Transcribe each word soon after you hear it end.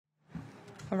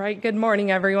All right, good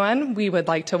morning, everyone. We would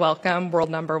like to welcome world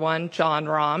number one, Jon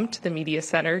Rahm, to the Media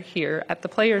Center here at the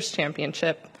Players'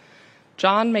 Championship.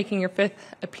 Jon, making your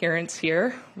fifth appearance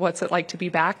here, what's it like to be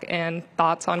back, and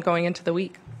thoughts on going into the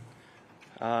week?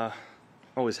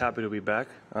 Always happy to be back.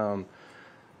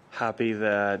 Happy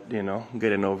that,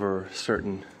 getting over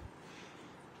certain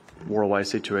worldwide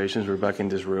situations, we're back in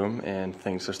this room and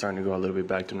things are starting to go a little bit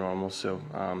back to normal. So,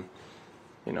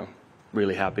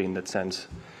 really happy in that sense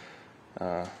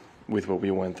with what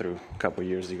we went through a couple of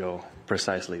years ago,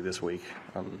 precisely this week.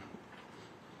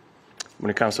 When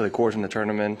it comes to the course and the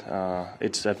tournament, I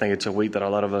think it's a week that a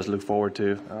lot of us look forward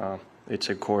to. It's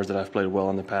a course that I've played well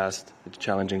in the past. It's a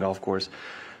challenging golf course,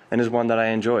 and it's one that I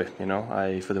enjoy.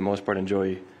 I, for the most part,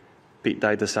 enjoy Pete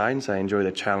Dye designs. I enjoy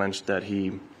the challenge that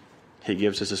he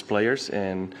gives us as players,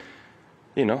 and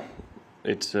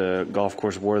it's a golf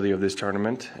course worthy of this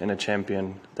tournament and a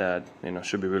champion that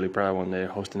should be really proud when they're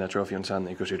hosting that trophy on Sunday,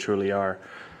 because you truly are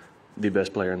the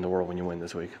best player in the world when you win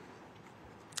this week.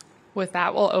 With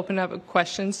that, we'll open up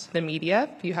questions to the media.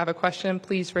 If you have a question,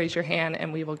 please raise your hand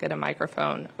and we will get a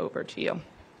microphone over to you.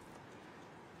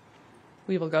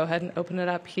 We will go ahead and open it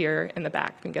up here in the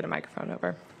back and get a microphone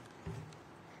over.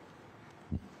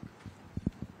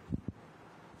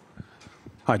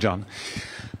 Hi, Jon.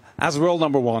 As world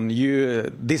number one,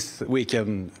 this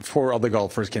weekend 4 other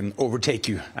golfers can overtake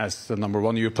you as the number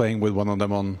one. You're playing with one of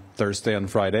them on Thursday and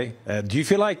Friday. Do you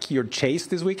feel like you're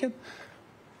chased this weekend?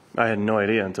 I had no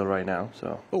idea until right now.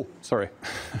 So. Oh, sorry.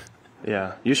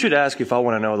 Yeah, you should ask if I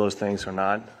want to know those things or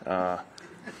not.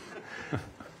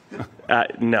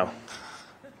 No.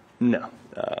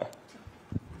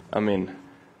 I mean,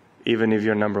 even if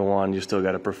you're number one, you still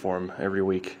got to perform every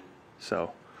week.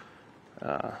 So.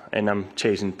 And I'm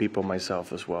chasing people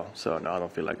myself as well. So, no, I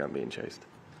don't feel like I'm being chased.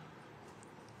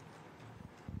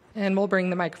 And we'll bring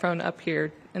the microphone up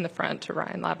here in the front to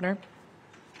Ryan Labner.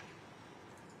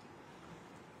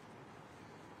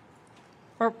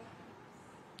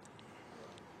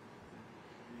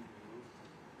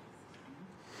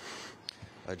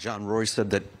 Jon, Rory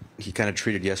said that he kind of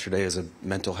treated yesterday as a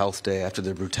mental health day after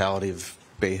the brutality of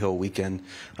Bay Hill weekend.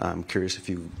 I'm curious if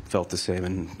you felt the same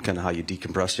and kind of how you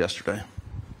decompressed yesterday.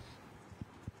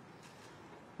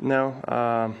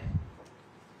 No,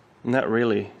 not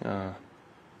really. I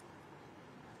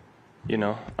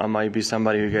might be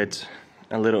somebody who gets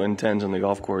a little intense on the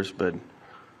golf course, but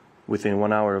within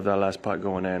 1 hour of that last putt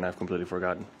going in, I've completely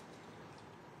forgotten.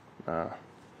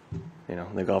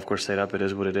 The golf course setup, it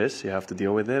is what it is. You have to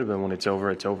deal with it, but when it's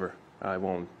over, it's over.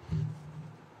 I'm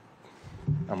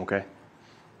okay.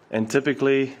 And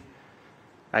typically,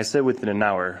 I say within an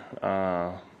hour.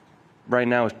 Right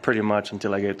now, it's pretty much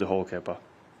until I get to hole kepa,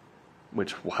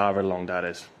 which however long that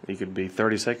is. It could be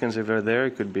 30 seconds if they're there.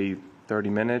 It could be 30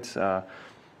 minutes. I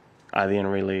didn't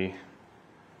really,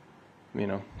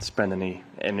 spend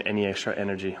any extra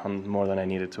energy on more than I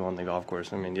needed to on the golf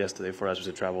course. I mean, yesterday for us was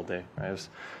a travel day. Right? It was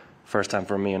first time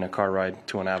for me in a car ride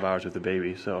 2.5 hours with the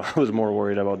baby. So I was more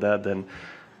worried about that than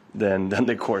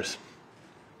the course.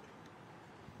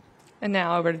 And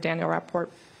now over to Daniel Rapport.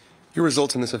 Your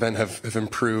results in this event have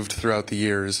improved throughout the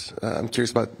years. I'm curious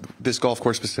about this golf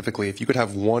course specifically. If you could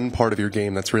have one part of your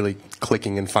game that's really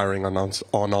clicking and firing on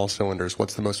all cylinders,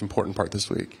 what's the most important part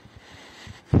this week?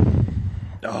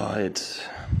 This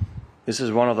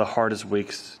is one of the hardest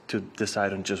weeks to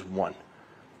decide on just one,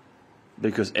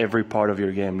 because every part of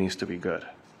your game needs to be good.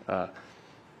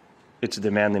 It's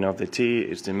demanding of the tee.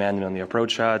 It's demanding on the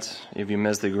approach shots. If you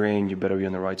miss the green, you better be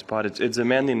in the right spot. It's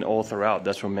demanding all throughout.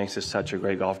 That's what makes it such a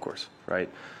great golf course, right?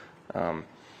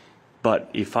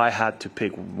 But if I had to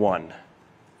pick one,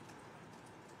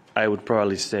 I would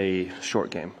probably say short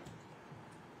game.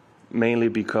 Mainly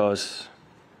because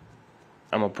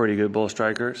I'm a pretty good ball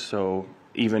striker, so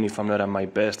even if I'm not at my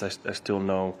best, I still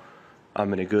know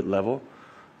I'm at a good level.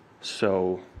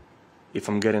 So if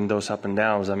I'm getting those up and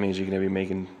downs, that means you're going to be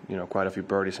making, quite a few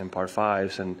birdies and par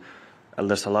fives, and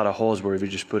there's a lot of holes where if you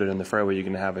just put it in the fairway, you're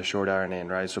going to have a short iron in,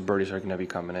 right? So birdies are going to be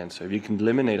coming in. So if you can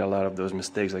eliminate a lot of those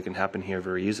mistakes that can happen here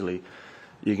very easily,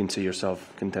 you can see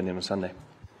yourself contending on Sunday.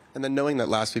 And then knowing that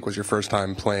last week was your first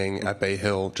time playing at Bay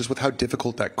Hill, just with how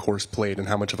difficult that course played and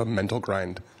how much of a mental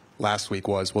grind last week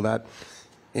was, will that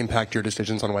impact your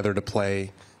decisions on whether to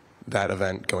play that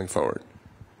event going forward?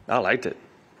 I liked it.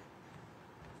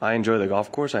 I enjoy the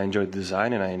golf course, I enjoy the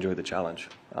design, and I enjoy the challenge.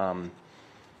 I've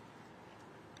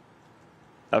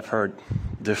heard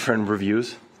different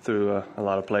reviews through a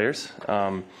lot of players.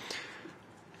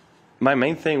 My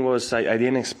main thing was I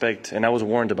didn't expect, and I was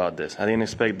warned about this, I didn't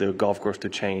expect the golf course to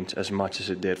change as much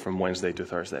as it did from Wednesday to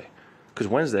Thursday. because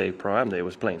Wednesday, Pro-Am Day,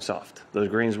 was playing soft. Those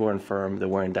greens weren't firm, they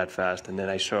weren't that fast, and then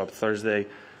I show up Thursday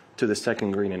to the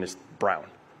second green and it's brown.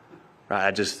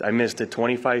 I missed it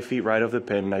 25 feet right off the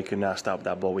pin, and I could not stop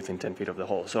that ball within 10 feet of the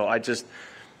hole. So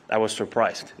I was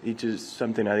surprised. It's just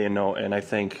something I didn't know, and I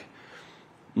think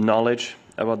knowledge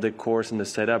about the course and the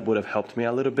setup would have helped me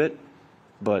a little bit,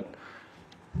 but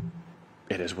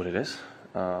it is what it is.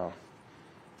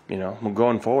 You know,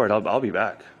 going forward, I'll be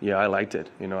back. Yeah, I liked it.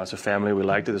 You know, as a family, we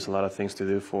liked it. There's a lot of things to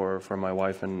do for my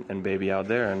wife and baby out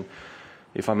there, and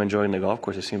if I'm enjoying the golf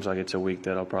course, it seems like it's a week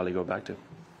that I'll probably go back to.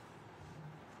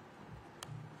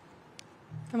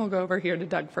 And we'll go over here to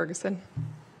Doug Ferguson.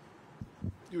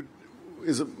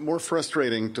 Is it more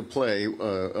frustrating to play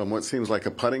on what seems like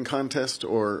a putting contest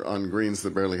or on greens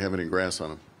that barely have any grass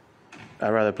on them? I'd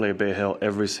rather play Bay Hill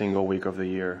every single week of the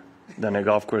year than a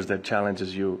golf course that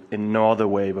challenges you in no other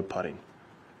way but putting.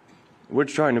 We're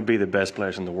trying to be the best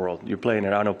players in the world. You're playing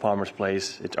at Arnold Palmer's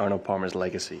place. It's Arnold Palmer's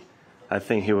legacy. I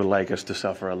think he would like us to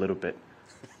suffer a little bit.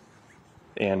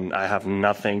 And I have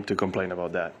nothing to complain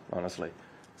about that, honestly.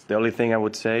 The only thing I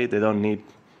would say, they don't need,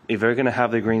 if they're going to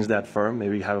have the greens that firm,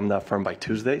 maybe have them that firm by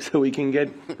Tuesday so we can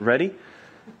get ready.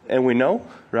 And we know,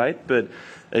 right? But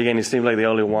again, it seemed like the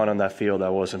only one on that field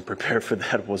that wasn't prepared for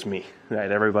that was me, right?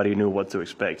 Everybody knew what to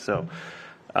expect. So,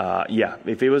 yeah,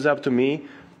 if it was up to me,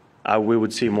 we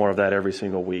would see more of that every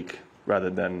single week rather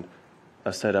than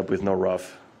a setup with no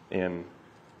rough and,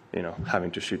 you know,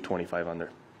 having to shoot 25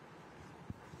 under.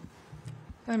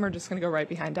 And we're just going to go right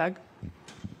behind Doug.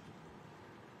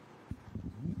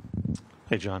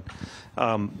 Hey, John.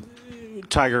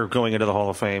 Tiger going into the Hall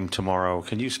of Fame tomorrow.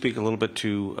 Can you speak a little bit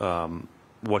to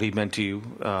what he meant to you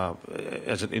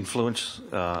as an influence,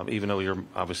 even though you're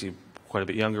obviously quite a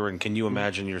bit younger? And can you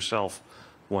imagine yourself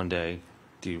one day?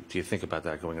 Do you think about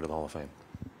that going into the Hall of Fame?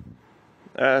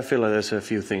 I feel like there's a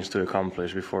few things to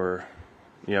accomplish before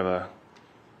you have a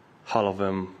Hall of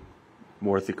Fame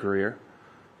worthy career.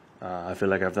 I feel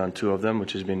like I've done 2 of them,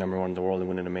 which is being #1 in the world and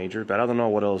winning a major. But I don't know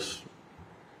what else.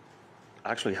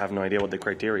 Actually have no idea what the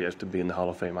criteria is to be in the Hall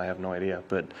of Fame. I have no idea.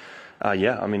 But,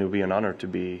 yeah, I mean, it would be an honor to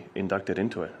be inducted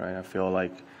into it, right? I feel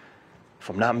like, if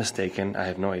I'm not mistaken, I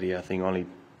have no idea. I think only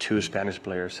 2 Spanish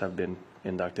players have been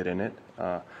inducted in it.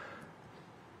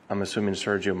 I'm assuming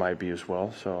Sergio might be as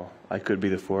well. So I could be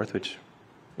the 4th, which,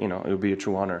 you know, it would be a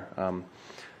true honor.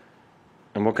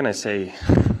 And what can I say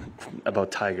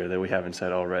about Tiger that we haven't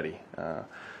said already?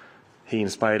 He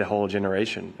inspired a whole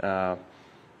generation.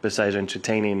 Besides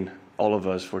entertaining all of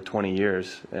us for 20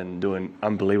 years and doing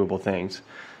unbelievable things,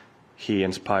 he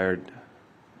inspired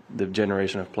the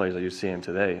generation of players that you're seeing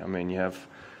today. I mean, you have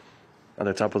at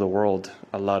the top of the world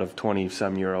a lot of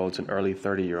 20-some-year-olds and early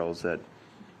 30-year-olds that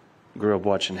grew up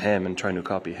watching him and trying to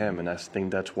copy him, and I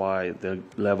think that's why the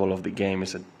level of the game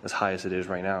is as high as it is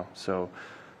right now. So,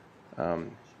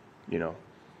 you know,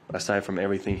 aside from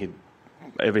everything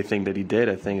that he did,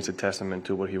 I think it's a testament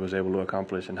to what he was able to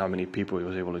accomplish and how many people he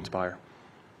was able to inspire.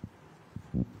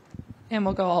 And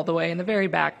we'll go all the way in the very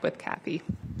back with Kathy.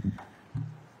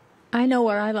 I know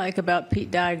what I like about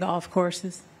Pete Dye golf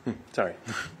courses. Sorry.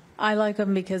 I like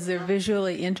them because they're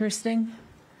visually interesting.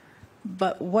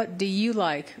 But what do you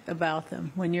like about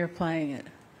them when you're playing it?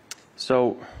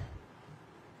 So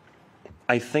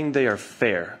I think they are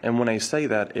fair. And when I say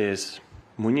that is,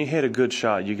 when you hit a good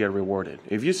shot, you get rewarded.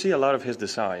 If you see a lot of his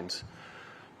designs,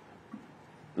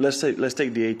 let's take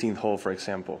the 18th hole, for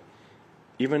example.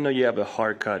 Even though you have a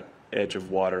hard-cut edge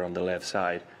of water on the left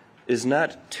side, it's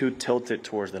not too tilted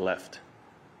towards the left,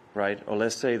 right? Or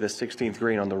let's say the 16th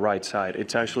green on the right side,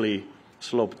 it's actually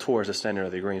sloped towards the center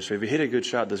of the green. So if you hit a good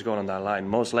shot that's going on that line,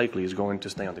 most likely it's going to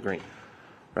stay on the green,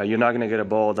 right? You're not going to get a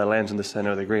ball that lands in the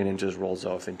center of the green and just rolls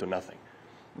off into nothing.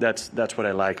 That's what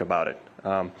I like about it.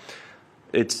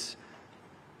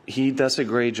 He does a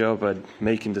great job at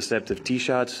making deceptive tee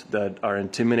shots that are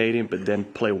intimidating, but then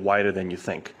play wider than you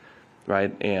think,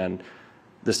 right? And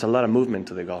there's a lot of movement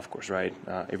to the golf course, right?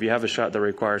 If you have a shot that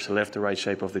requires a left to right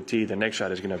shape of the tee, the next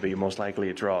shot is going to be most likely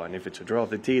a draw. And if it's a draw of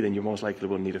the tee, then you most likely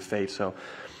will need a fade. So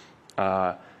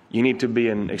you need to be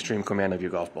in extreme command of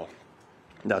your golf ball.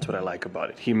 That's what I like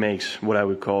about it. He makes what I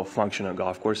would call functional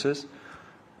golf courses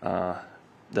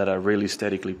that are really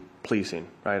aesthetically pleasing,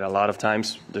 right? A lot of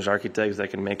times there's architects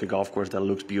that can make a golf course that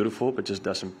looks beautiful but just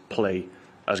doesn't play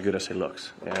as good as it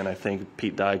looks. And I think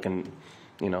Pete Dye can,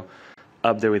 you know,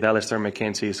 up there with Alistair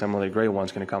McKenzie, some of the great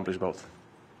ones, can accomplish both.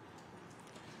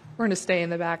 We're going to stay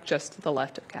in the back just to the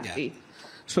left of Kathy.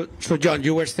 Yeah. So John,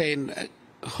 you were saying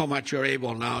how much you're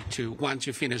able now to, once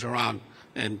you finish a round,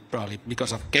 and probably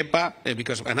because of Kepa, and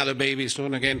because of another baby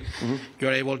soon again,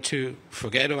 you're able to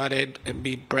forget about it and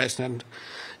be present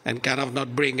and kind of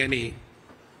not bring any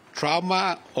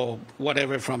trauma or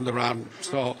whatever from the round.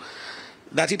 So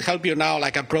does it help you now,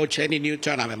 like, approach any new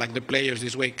tournament, like the Players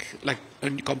this week, like a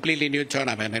completely new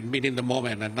tournament and be in the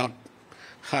moment and not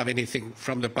have anything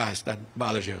from the past that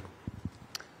bothers you?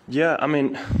 Yeah, I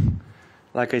mean,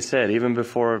 like I said, even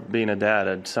before being a dad,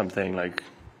 it's something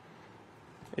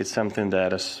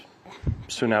that as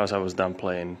soon as I was done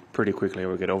playing, pretty quickly I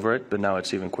would get over it, but now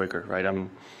it's even quicker, right? I'm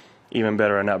even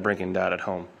better at not bringing that at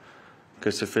home.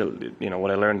 Because to feel,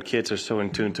 what I learned, kids are so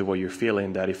in tune to what you're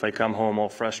feeling that if I come home all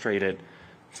frustrated,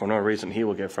 for no reason he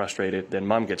will get frustrated, then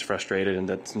mom gets frustrated, and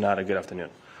that's not a good afternoon,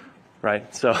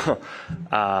 right? So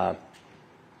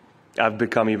I've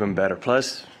become even better.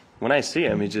 Plus, when I see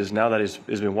him, now that he's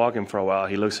been walking for a while,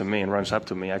 he looks at me and runs up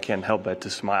to me. I can't help but to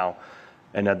smile.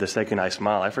 And at the second I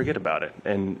smile, I forget about it.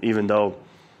 And even though,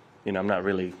 I'm not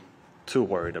really too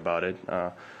worried about it,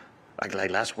 like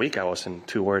last week, I wasn't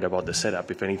too worried about the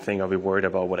setup. If anything, I'll be worried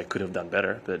about what I could have done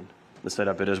better. But the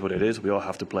setup, it is what it is. We all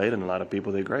have to play it, and a lot of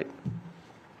people did great.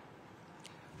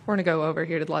 We're going to go over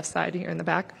here to the left side here in the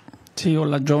back. Sí,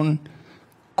 hola John.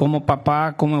 Como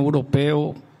papá, como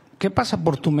europeo, ¿qué pasa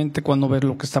por tu mente cuando ves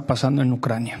lo que está pasando en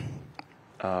Ucrania?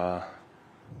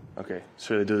 Okay,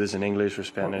 so they do this in English or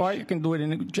Spanish? Or you can do it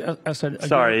in as a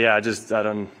Sorry, yeah, I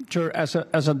don't... Sure, as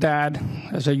a dad,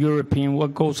 as a European,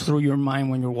 what goes through your mind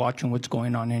when you're watching what's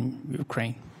going on in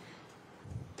Ukraine?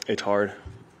 It's hard.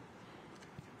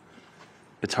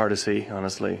 It's hard to see,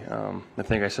 honestly. I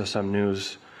think I saw some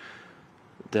news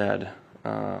that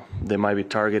they might be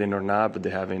targeting or not, but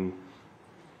they're having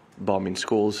bombing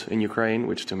schools in Ukraine,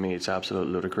 which to me it's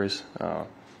absolutely ludicrous.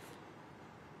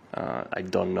 I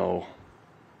don't know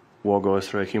what goes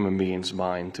through a human being's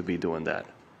mind to be doing that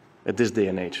at this day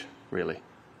and age, really.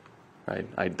 Right?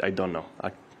 I don't know.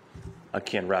 I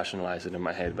can't rationalize it in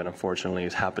my head, but unfortunately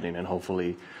it's happening, and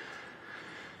hopefully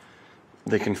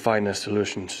they can find a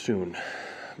solution soon.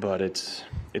 But it's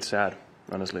sad,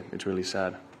 honestly. It's really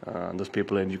sad. Those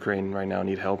people in Ukraine right now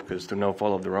need help because through no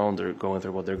fault of their own, they're going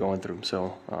through what they're going through.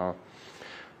 So,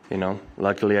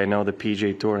 luckily I know the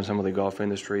PGA Tour and some of the golf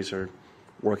industries are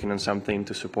working on something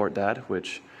to support that,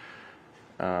 which,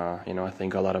 I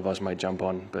think a lot of us might jump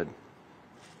on, but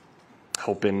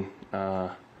hoping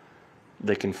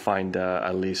they can find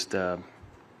at least a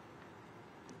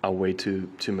way to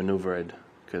maneuver it,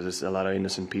 because there's a lot of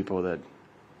innocent people that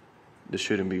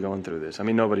shouldn't be going through this. I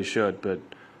mean, nobody should, but,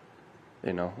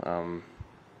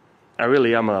 I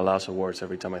really am at a loss of words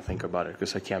every time I think about it,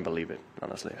 because I can't believe it,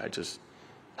 honestly. I just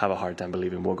have a hard time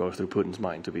believing what goes through Putin's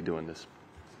mind to be doing this.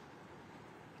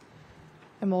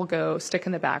 And we'll go stick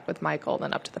in the back with Michael,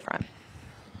 then up to the front.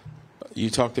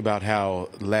 You talked about how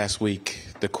last week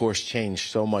the course changed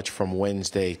so much from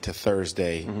Wednesday to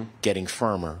Thursday, getting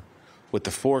firmer. With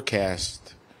the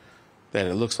forecast that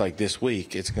it looks like this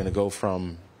week, it's going to go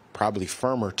from probably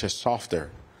firmer to softer.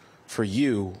 For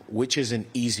you, which is an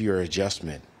easier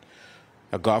adjustment?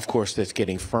 A golf course that's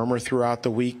getting firmer throughout the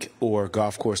week, or a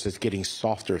golf course that's getting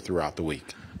softer throughout the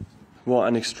week? Well,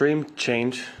 an extreme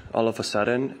change, all of a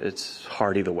sudden, it's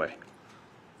hard either way,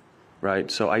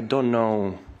 right? So I don't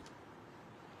know.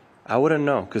 I wouldn't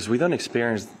know, because we don't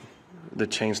experience the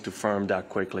change to firm that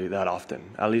quickly, that often.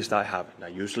 At least I haven't. Now,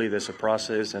 usually there's a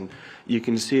process, and you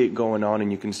can see it going on,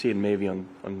 and you can see it maybe on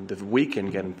the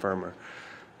weekend getting firmer.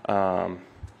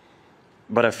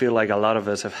 But I feel like a lot of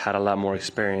us have had a lot more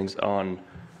experience on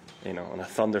a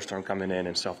thunderstorm coming in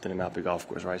and softening up the golf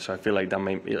course, right? So I feel like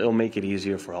it'll make it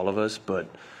easier for all of us, but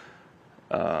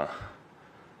an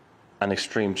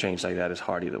extreme change like that is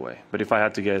hard either way. But if I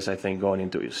had to guess, I think going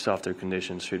into softer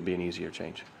conditions should be an easier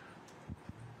change.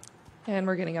 And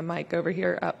we're getting a mic over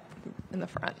here up in the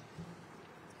front.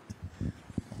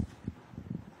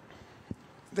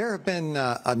 There have been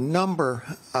a number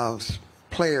of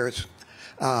players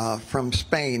from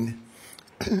Spain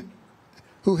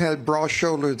who had broad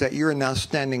shoulders that you're now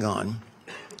standing on.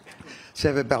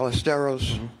 Seve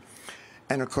Ballesteros,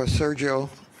 and of course Sergio,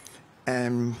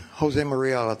 and Jose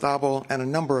Maria Olazabal, and a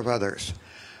number of others.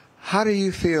 How do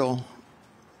you feel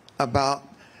about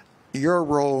your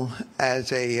role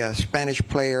as a Spanish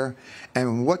player,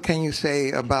 and what can you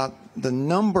say about the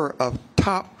number of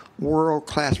top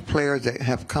world-class players that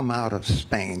have come out of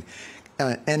Spain?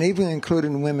 And even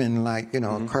including women like,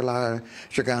 Carla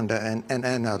Giganda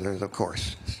and others, of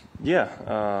course.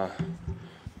 Yeah,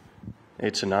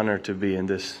 it's an honor to be in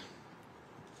this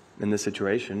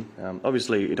situation.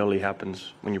 Obviously, it only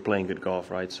happens when you're playing good golf,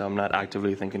 right? So I'm not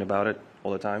actively thinking about it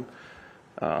all the time.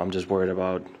 I'm just worried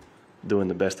about doing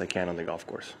the best I can on the golf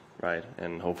course, right?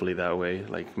 And hopefully that way,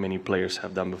 like many players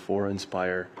have done before,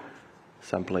 inspire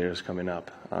some players coming up.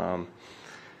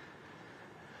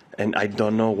 And I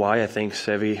don't know why. I think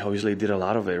Sevi obviously did a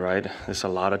lot of it, right? There's a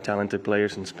lot of talented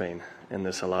players in Spain, and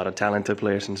there's a lot of talented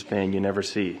players in Spain you never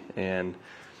see. And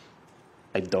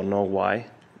I don't know why.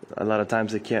 A lot of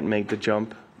times they can't make the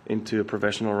jump into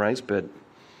professional ranks, but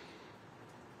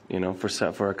you know,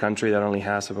 for a country that only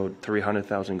has about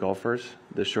 300,000 golfers,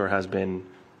 this sure has been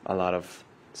a lot of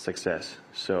success.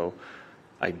 So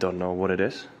I don't know what it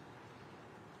is,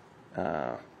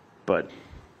 but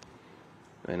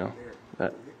you know,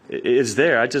 it's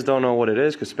there. I just don't know what it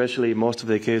is, 'cause especially most of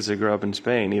the kids that grew up in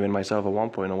Spain, even myself at one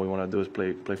point, all we want to do is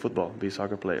play football, be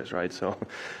soccer players, right? So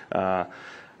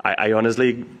I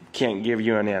honestly can't give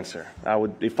you an answer.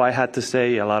 If I had to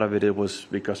say, a lot of it was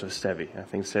because of Sevi. I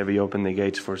think Sevi opened the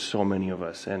gates for so many of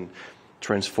us and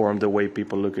transformed the way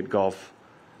people look at golf.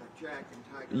 Like Jack and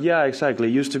Tiger. Yeah, exactly.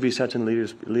 It used to be such a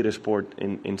leader sport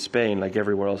in Spain, like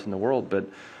everywhere else in the world. But,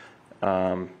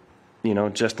 you know,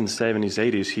 just in the 70s,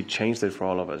 80s, he changed it for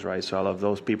all of us, right? So all of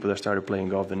those people that started playing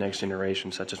golf, the next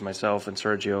generation, such as myself and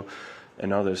Sergio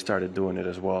and others, started doing it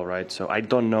as well, right? So I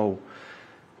don't know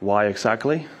why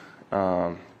exactly,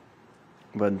 but,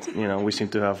 you know, we seem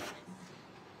to have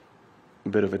a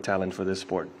bit of a talent for this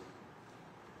sport.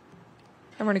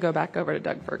 I'm going to go back over to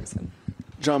Doug Ferguson.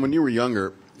 Jon, when you were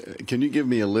younger, can you give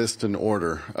me a list and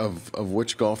order of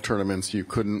which golf tournaments you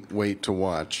couldn't wait to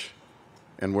watch,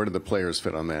 and where did the players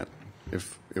fit on that,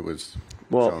 if it was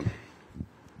shown?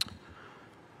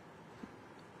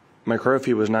 My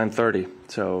curfew was 9:30,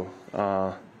 so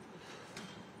I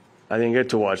didn't get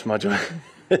to watch much of it.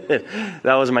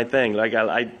 That was my thing. Like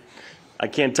I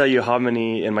can't tell you how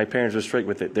many, and my parents were strict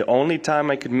with it. The only time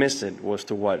I could miss it was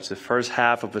to watch the first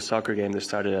half of a soccer game that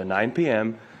started at 9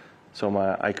 p.m. So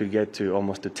I could get to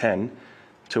almost to 10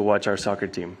 to watch our soccer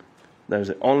team. That was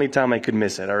the only time I could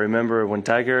miss it. I remember when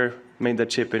Tiger made that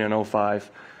chip in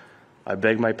 2005, I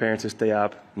begged my parents to stay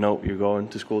up. Nope, you're going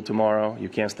to school tomorrow. You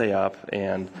can't stay up.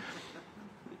 And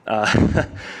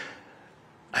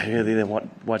I really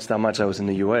didn't watch that much. I was in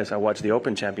the U.S. I watched the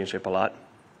Open Championship a lot.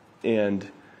 And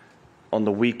on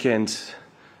the weekends,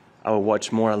 I would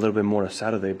watch a little bit more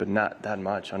Saturday, but not that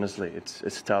much, honestly.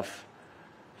 It's tough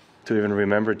to even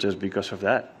remember just because of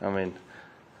that. I mean,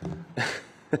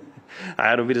 I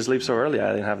had to be to sleep so early,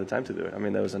 I didn't have the time to do it. I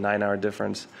mean, there was a 9-hour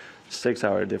difference,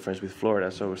 6-hour difference with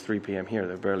Florida, so it was 3 p.m. here.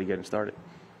 They're barely getting started.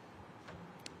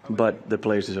 But the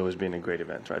Players has always been a great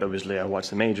event, right? Obviously, I watch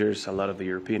the majors, a lot of the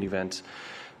European events,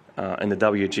 and the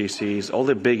WGCs. All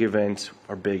the big events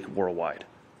are big worldwide,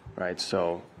 right?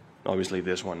 So obviously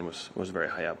this one was very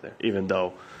high up there, even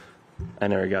though I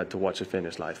never got to watch it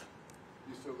finish live.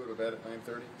 You still go to bed at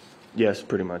 9:30? Yes,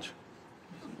 pretty much.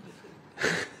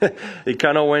 It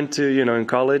kind of went to, you know, in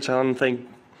college, I don't think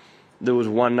there was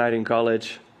one night in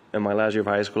college, in my last year of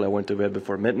high school, I went to bed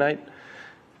before midnight.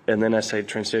 And then as I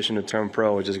transitioned to turn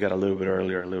pro, it just got a little bit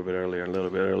earlier, a little bit earlier, a little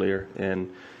bit earlier.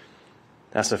 And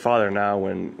as a father now,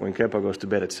 when Kepa goes to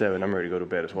bed at 7, I'm ready to go to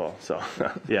bed as well. So,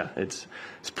 yeah, it's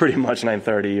pretty much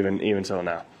 9:30 even so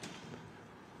now.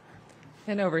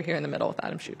 And over here in the middle with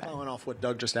Adam Schubeck. Following off what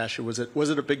Doug just asked you, was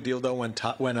it a big deal though when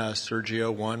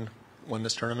Sergio won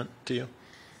this tournament to you?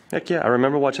 Heck yeah, I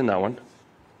remember watching that one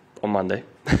on Monday,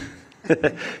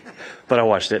 but I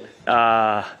watched it.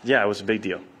 Yeah, it was a big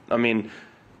deal. I mean,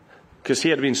 because he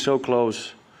had been so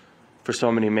close for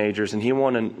so many majors, and he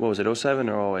won in, what was it, 07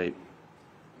 or 08?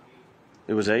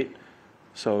 It was 8.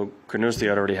 So Carnoustie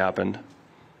had already happened,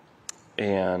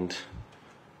 and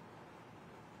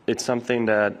it's something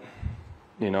that,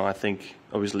 you know, I think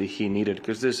obviously he needed,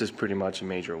 because this is pretty much a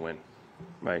major win,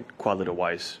 right?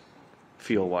 Quality-wise,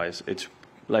 feel-wise, it's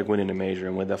like winning a major.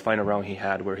 And with the final round he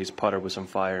had where his putter was on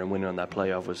fire and winning on that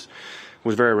playoff was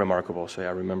very remarkable. So yeah,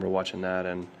 I remember watching that,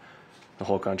 and the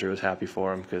whole country was happy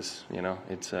for him because, you know,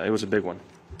 it was a big one.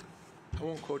 I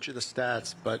won't quote you the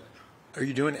stats, but are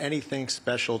you doing anything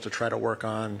special to try to work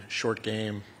on short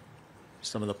game,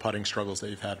 some of the putting struggles that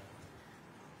you've had?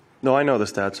 No, I know the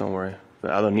stats, don't worry.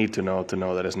 But I don't need to know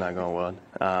that it's not going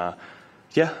well.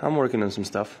 Yeah, I'm working on some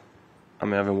stuff. I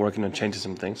mean, I've been working on changing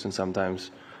some things, and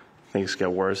sometimes things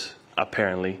get worse,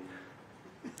 apparently.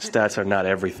 Stats are not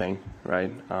everything,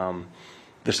 right?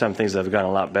 There's some things that have gotten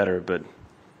a lot better, but,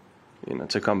 you know,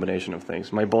 it's a combination of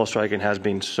things. My ball striking has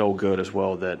been so good as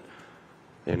well that,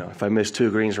 you know, if I miss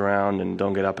 2 greens around and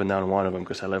don't get up and down one of them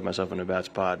because I left myself in a bad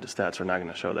spot, the stats are not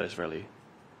going to show that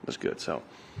it's good. So,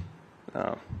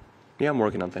 yeah, I'm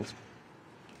working on things.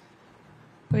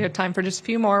 We have time for just a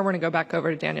few more. We're going to go back over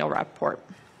to Daniel Rappaport.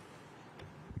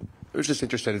 I was just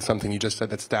interested in something you just said,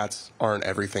 that stats aren't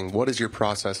everything. What is your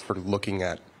process for looking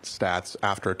at stats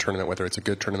after a tournament, whether it's a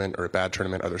good tournament or a bad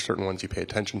tournament? Are there certain ones you pay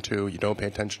attention to, you don't pay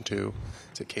attention to?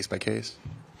 Is it case by case?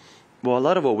 Well, a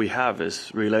lot of what we have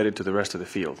is related to the rest of the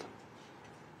field,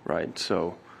 right?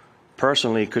 So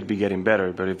personally, it could be getting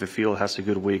better, but if the field has a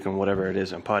good week on whatever it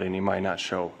is in putting, it might not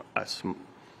show as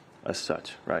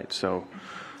such, right? So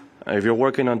if you're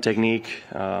working on technique,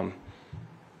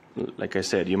 like I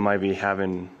said, you might be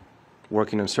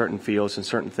working on certain fields and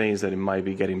certain things that it might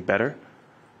be getting better,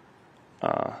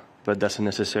 but doesn't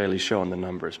necessarily show in the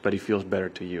numbers, but it feels better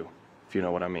to you, if you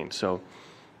know what I mean. So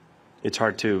it's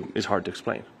hard to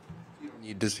explain.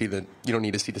 You don't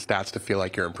need to see the stats to feel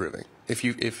like you're improving. If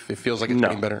it feels like it's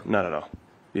getting better. Not at all.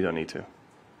 You don't need to.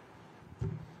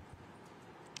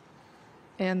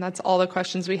 And that's all the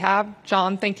questions we have.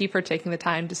 Jon, thank you for taking the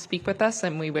time to speak with us,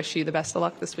 and we wish you the best of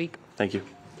luck this week. Thank you.